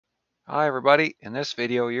Hi everybody, in this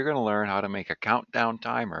video you're going to learn how to make a countdown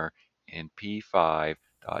timer in p5.js.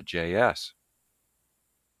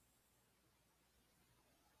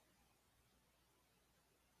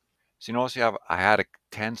 So you notice I had a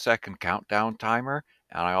 10-second countdown timer,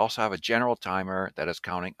 and I also have a general timer that is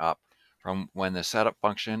counting up from when the setup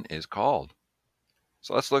function is called.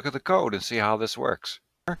 So let's look at the code and see how this works.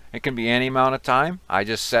 It can be any amount of time. I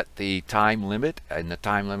just set the time limit in the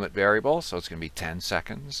time limit variable, so it's going to be 10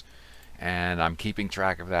 seconds. And I'm keeping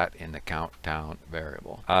track of that in the countdown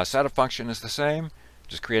variable. Setup function is the same,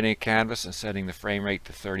 just creating a canvas and setting the frame rate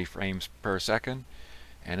to 30 frames per second.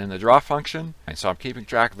 And in the draw function, and so I'm keeping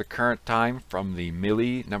track of the current time from the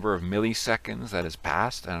number of milliseconds that has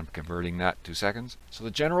passed, and I'm converting that to seconds. So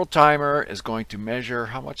the general timer is going to measure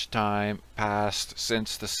how much time passed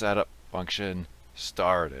since the setup function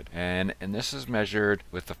started. And this is measured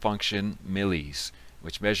with the function millis,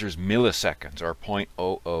 which measures milliseconds, or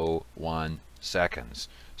 0.001 seconds.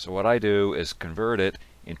 So what I do is convert it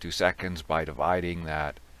into seconds by dividing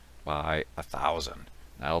that by 1,000.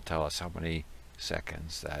 That'll tell us how many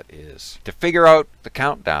seconds that is. To figure out the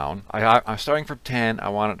countdown, I'm starting from 10. I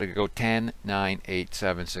want it to go 10, 9, 8,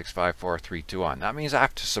 7, 6, 5, 4, 3, 2, 1. That means I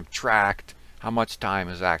have to subtract how much time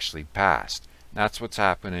has actually passed. That's what's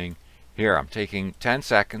happening here. I'm taking 10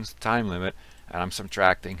 seconds, the time limit, and I'm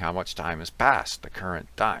subtracting how much time has passed, the current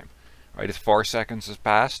time. Right? If 4 seconds has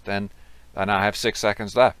passed, then I have 6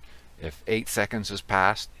 seconds left. If 8 seconds has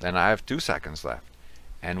passed, then I have 2 seconds left.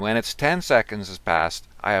 And when it's 10 seconds has passed,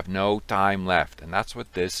 I have no time left. And that's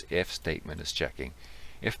what this if statement is checking.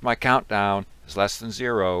 If my countdown is less than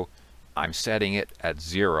 0, I'm setting it at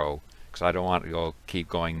 0 because I don't want to keep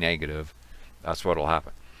going negative. That's what will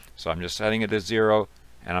happen. So I'm just setting it at 0,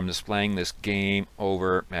 and I'm displaying this game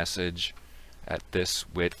over message at this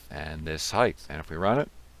width and this height. And if we run it,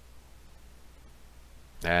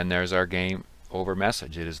 and there's our game over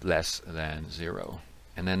message. It is less than 0.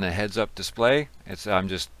 And then the heads up display, I'm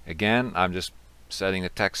just setting the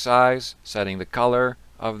text size, setting the color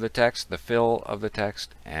of the text, the fill of the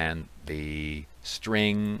text, and the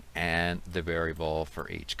string and the variable for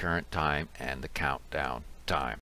each current time and the countdown time.